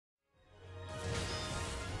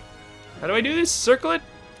How do I do this? Circle it?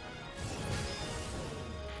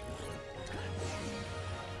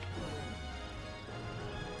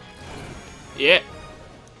 Yeah.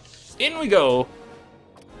 In we go.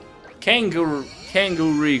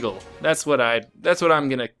 Kangoo-Regal. That's what I'm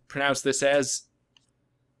gonna pronounce this as.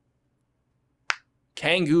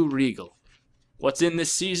 Kangoo-Regal. What's in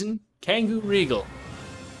this season? Kangoo-Regal.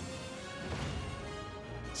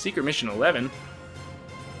 Secret Mission 11.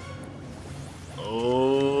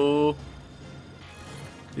 Oh.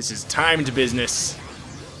 This is timed business.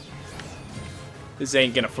 This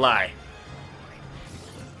ain't gonna fly.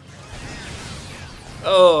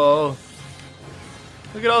 Oh.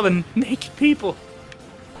 Look at all the naked people.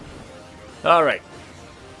 Alright.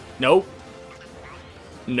 No.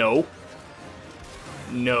 No.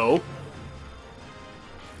 No.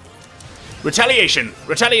 Retaliation!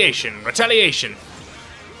 Retaliation! Retaliation!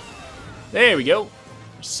 There we go.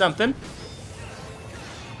 Something.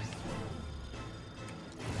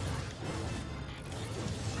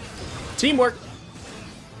 Teamwork!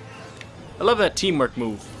 I love that teamwork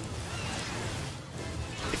move.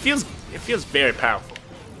 It feels very powerful.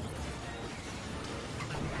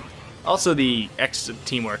 Also the extra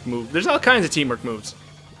teamwork move. There's all kinds of teamwork moves.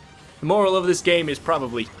 The moral of this game is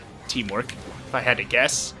probably teamwork, if I had to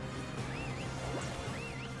guess.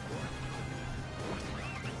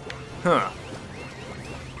 Huh.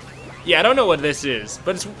 Yeah, I don't know what this is,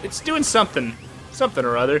 but it's doing something. Something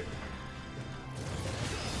or other.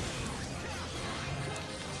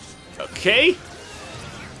 Okay.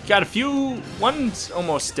 Got a few. One's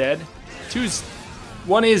almost dead.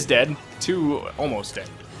 One is dead. Two almost dead.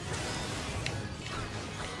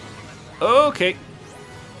 Okay.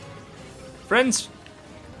 Friends.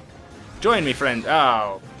 Join me, friend.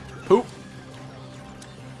 Oh. Poop.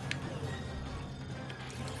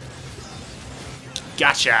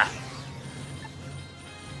 Gotcha.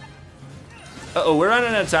 Uh-oh, we're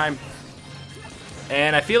running out of time.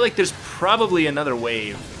 And I feel like there's probably another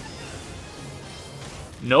wave.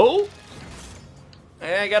 No?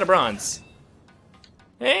 I got a bronze.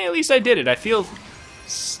 Hey, at least I did it. I feel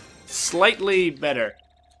slightly better.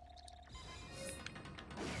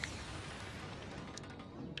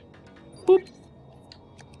 Boop.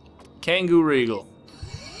 Kangoo-Regal.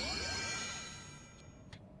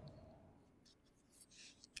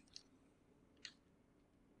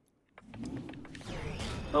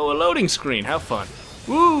 Oh, a loading screen. How fun.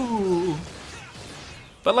 Woo!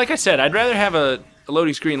 But like I said, I'd rather have a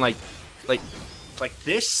loading screen like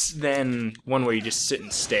this than one where you just sit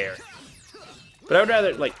and stare. But I would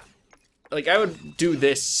rather like I would do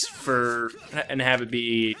this and have it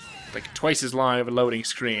be like twice as long of a loading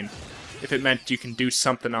screen if it meant you can do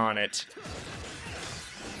something on it.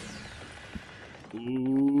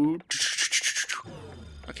 Ooh.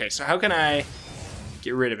 Okay, so how can I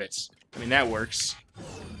get rid of it? I mean, that works.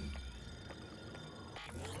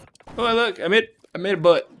 Oh, look, I made a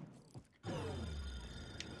butt.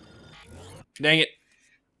 Dang it.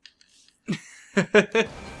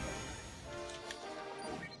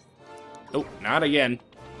 Oh, not again.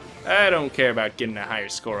 I don't care about getting a higher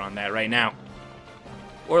score on that right now.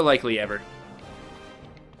 Or likely ever.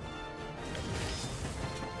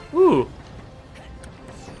 Ooh.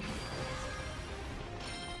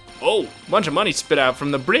 Oh, bunch of money spit out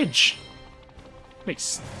from the bridge.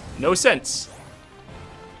 Makes no sense.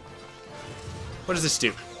 What does this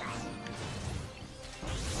do?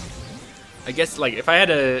 I guess, like, if I had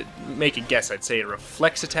to make a guess, I'd say it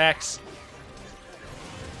reflects attacks.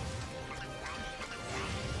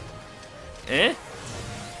 Eh?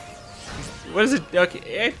 What is it? Okay,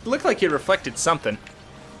 it looked like it reflected something.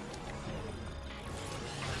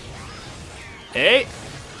 Hey,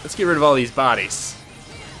 let's get rid of all these bodies.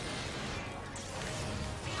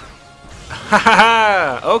 Ha ha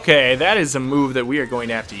ha! Okay, that is a move that we are going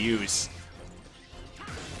to have to use.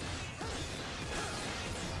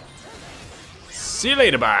 See you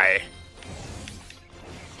later, bye.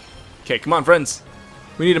 Okay, come on, friends.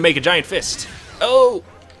 We need to make a giant fist. Oh!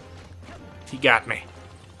 He got me.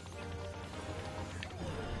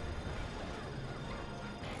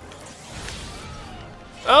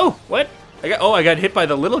 Oh, what? I got hit by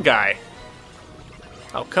the little guy.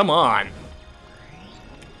 Oh, come on.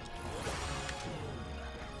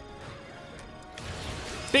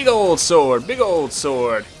 Big old sword, big old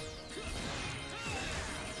sword.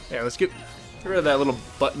 Yeah, let's get rid of that little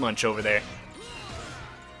butt munch over there.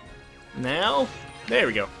 Now, there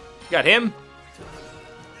we go. Got him.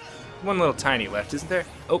 One little tiny left, isn't there?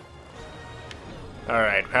 Oh.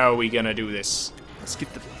 Alright, how are we gonna do this? Let's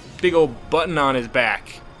get the big old button on his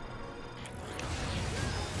back.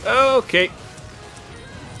 Okay.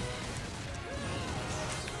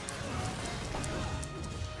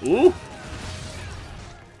 Ooh.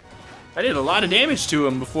 I did a lot of damage to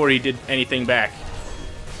him before he did anything back.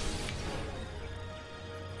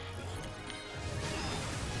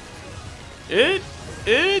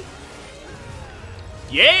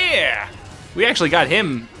 Yeah! We actually got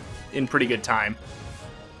him in pretty good time.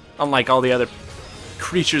 Unlike all the other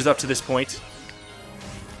creatures up to this point.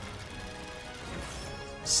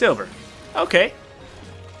 Silver. Okay.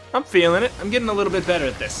 I'm feeling it. I'm getting a little bit better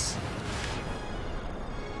at this.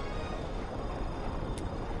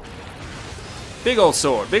 Big old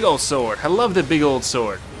sword. Big old sword. I love the big old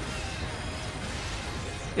sword.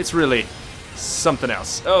 It's really something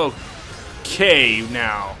else. Okay,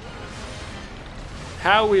 now.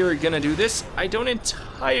 How we are gonna do this, I don't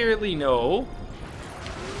entirely know.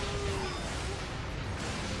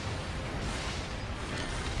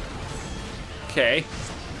 Okay.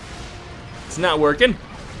 It's not working.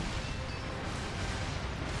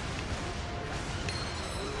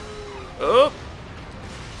 Oh.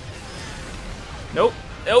 Nope.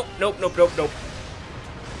 Nope, nope, nope, nope, nope.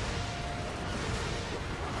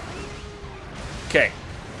 Okay.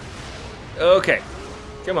 Okay.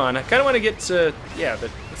 Come on, I kind of want to get to, yeah,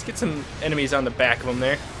 let's get some enemies on the back of them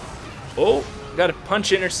there. Oh, got a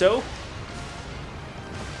punch in or so.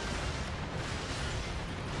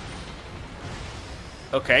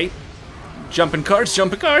 Okay. Jumping cars,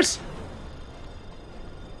 jumping cars.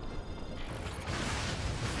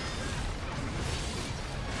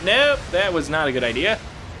 Nope, that was not a good idea.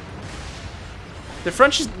 The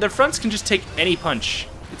fronts can just take any punch.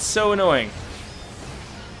 It's so annoying.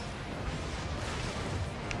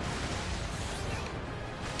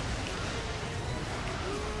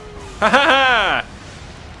 Ha ha ha!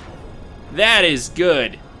 That is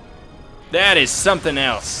good. That is something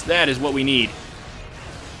else. That is what we need.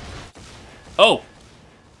 Oh!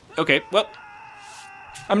 Okay, well,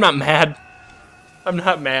 I'm not mad. I'm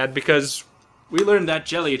not mad because we learned that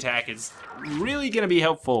jelly attack is really gonna be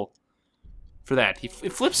helpful for that.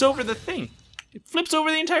 It flips over the thing. It flips over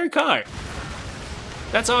the entire car.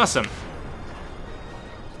 That's awesome.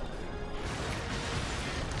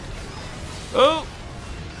 Oh!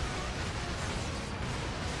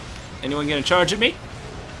 Anyone gonna charge at me?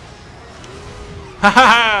 Ha ha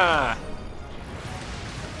ha!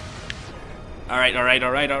 Alright, alright,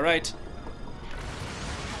 alright, alright.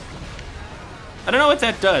 I don't know what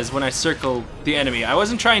that does when I circle the enemy. I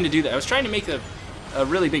wasn't trying to do that. I was trying to make a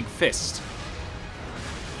really big fist.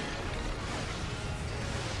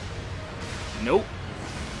 Nope.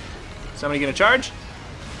 Somebody gonna charge?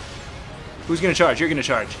 Who's gonna charge? You're gonna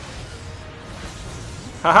charge.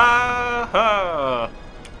 Ha ha ha!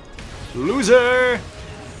 Loser!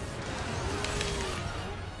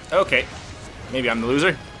 Okay. Maybe I'm the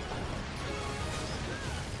loser.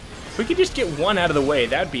 If we could just get one out of the way,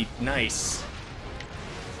 that'd be nice.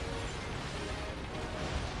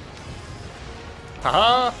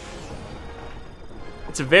 Haha!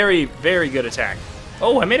 It's a very, very good attack.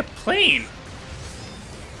 Oh, I made a plane!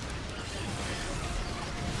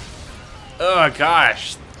 Oh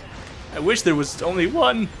gosh. I wish there was only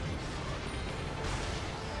one.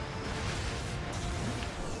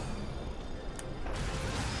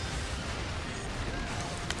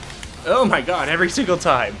 Oh my god, every single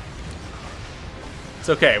time. It's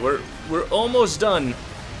okay, we're almost done.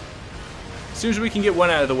 As soon as we can get one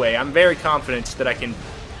out of the way, I'm very confident that I can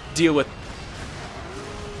deal with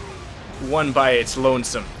one by its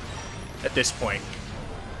lonesome at this point.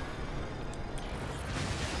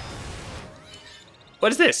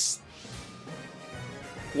 What is this?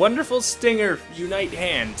 Wonderful Stinger, unite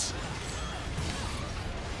hands.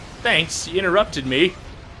 Thanks, you interrupted me.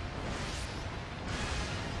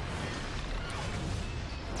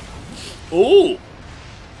 Ooh!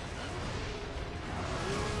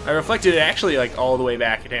 I reflected it actually like all the way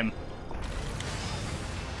back at him.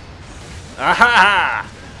 Aha!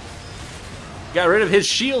 Got rid of his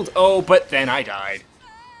shield. Oh, but then I died.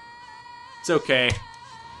 It's okay.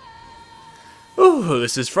 Ooh,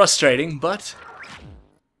 this is frustrating, but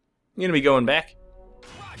I'm gonna be going back.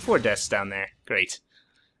 4 deaths down there. Great.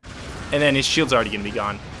 And then his shield's already gonna be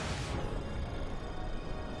gone.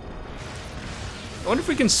 I wonder if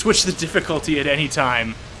we can switch the difficulty at any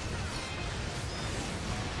time.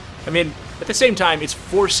 I mean, at the same time, it's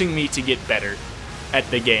forcing me to get better at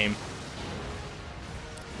the game.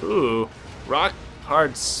 Ooh, rock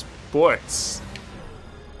hard sports.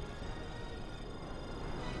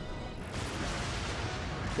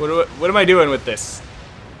 What am I doing with this?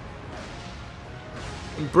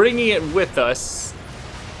 I'm bringing it with us.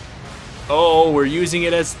 Oh, we're using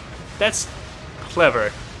it as... That's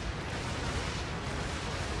clever.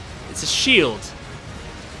 It's a shield.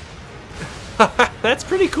 That's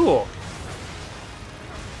pretty cool.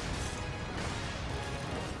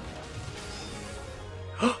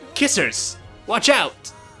 Kissers! Watch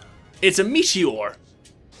out! It's a meteor!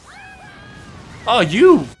 Oh,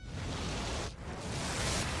 you!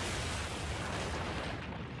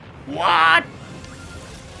 What?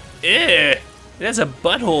 Ew! It has a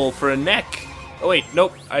butthole for a neck. Oh wait,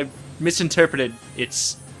 nope, I misinterpreted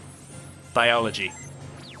its biology.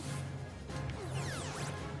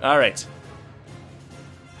 Alright.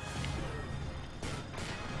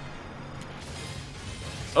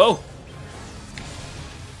 Oh!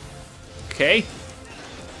 Okay.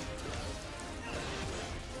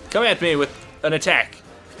 Come at me with an attack.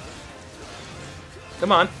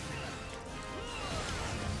 Come on.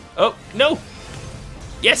 Oh, no!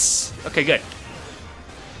 Yes! Okay, good.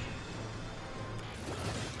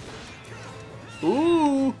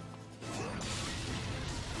 Ooh!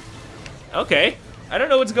 Okay. I don't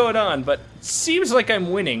know what's going on, but it seems like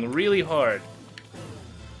I'm winning really hard.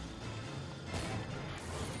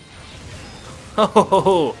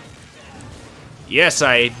 Oh! Yes,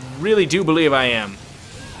 I really do believe I am.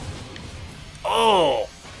 Oh!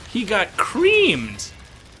 He got creamed!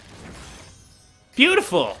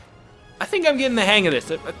 Beautiful! I think I'm getting the hang of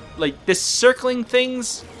this. Like, this circling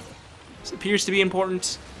things, this appears to be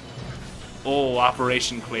important. Oh,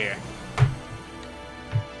 operation clear.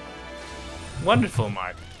 Wonderful,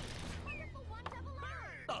 Mark.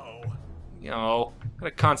 Oh. Oh, what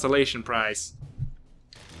a consolation prize.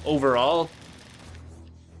 Overall,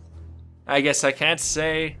 I guess I can't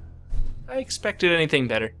say I expected anything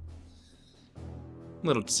better. A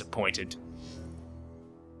little disappointed.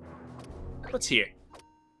 What's here?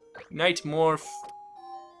 Night Morph.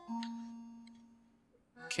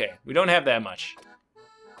 Okay, we don't have that much.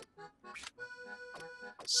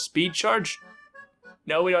 Speed charge?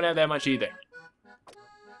 No, we don't have that much either.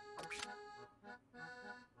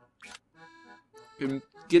 Can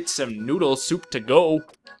get some noodle soup to go.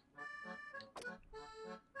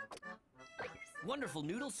 Wonderful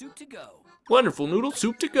noodle soup to go. Wonderful noodle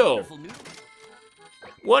soup to go.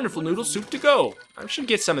 Wonderful noodle soup to go. I should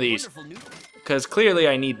get some of these, because clearly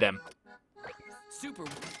I need them. Super.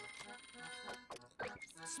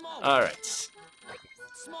 Alright.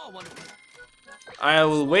 Small one. I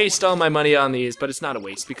will waste all my money on these, but it's not a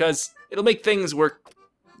waste, because it'll make things work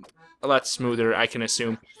a lot smoother, I can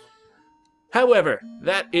assume. However,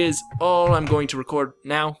 that is all I'm going to record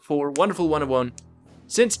now for Wonderful 101.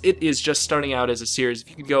 Since it is just starting out as a series, if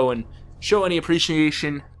you could go and show any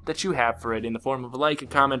appreciation that you have for it in the form of a like, a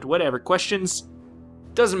comment, whatever, questions,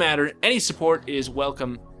 doesn't matter. Any support is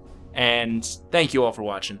welcome. And thank you all for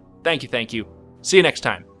watching. Thank you, thank you. See you next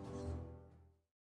time.